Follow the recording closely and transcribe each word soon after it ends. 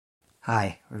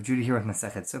Hi, Rav Judah here with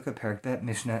Masechet Sukkah, Perek Bet,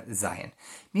 Mishnah Zayin.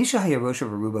 Misha hayarosha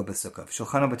v'ruba b'sukkah,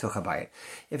 v'shulchano b'toch habayit.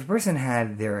 If a person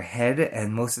had their head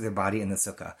and most of their body in the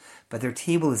sukkah, but their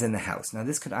table is in the house. Now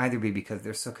this could either be because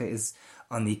their sukkah is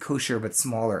on the kosher but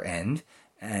smaller end,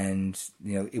 and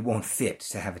it won't fit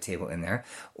to have a table in there,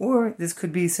 or this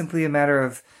could be simply a matter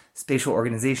of spatial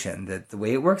organization, that the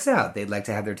way it works out, they'd like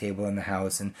to have their table in the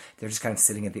house and they're just kind of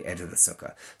sitting at the edge of the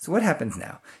sukkah. So what happens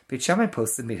now? Beit Shammai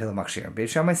posted Beit Hillel Machshir.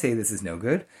 Beit Shammai say this is no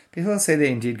good. Beit Hillel say they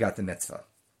indeed got the mitzvah.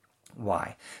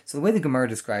 Why? So the way the Gemara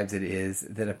describes it is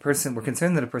that we're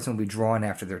concerned that a person will be drawn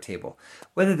after their table.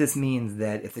 Whether this means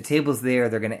that if the table's there,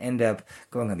 they're going to end up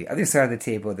going on the other side of the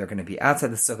table, they're going to be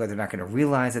outside the sukkah, they're not going to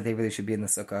realize that they really should be in the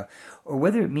sukkah, or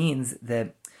whether it means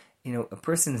that a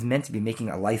person is meant to be making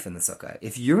a life in the sukkah.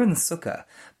 If you're in the sukkah,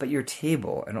 but your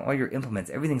table and all your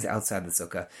implements, everything's outside the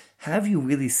sukkah, have you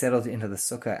really settled into the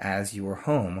sukkah as your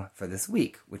home for this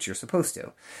week, which you're supposed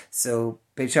to? So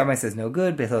Beit Shammai says no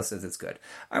good, Beit Hillel says it's good.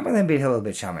 Amar len Beit Hillel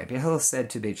Beit Shammai. Beit Hillel said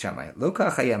to Beit Shammai, Lo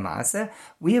kach haya ma'aseh,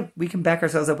 we can back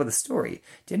ourselves up with a story.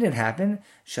 Didn't it happen?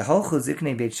 Shaholchu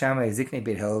ziknei Beit Shammai ziknei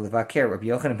Beit Hillel levaker Rabbi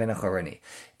Yochanan ben Achorani.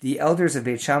 The elders of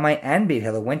Beit Shammai and Beit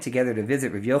Hillel went together to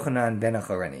visit Rabbi Yochanan ben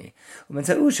Achorani. They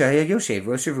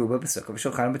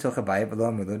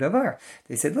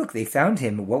said, look, they found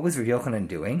him. What was Rabbi Yochanan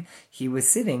doing? He was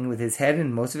sitting with his head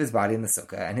and most of his body in the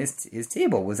sukkah, and his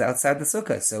table was outside the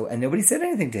sukkah. And nobody said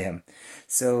anything to him.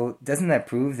 So doesn't that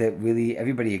prove that really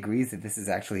everybody agrees that this is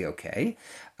actually okay?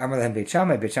 Amar lehem Beit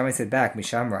Shammai. Beit Shammai said back,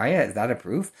 Misham Raya, is that a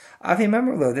proof? Avi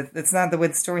Memorlo, that's not the way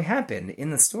the story happened.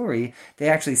 In the story, they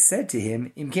actually said to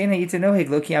him, They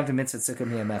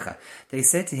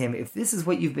said to him, if this is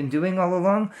what you've been doing all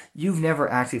along, you've never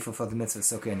actually fulfilled the mitzvah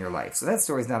sukkah in your life. So that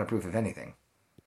story is not a proof of anything.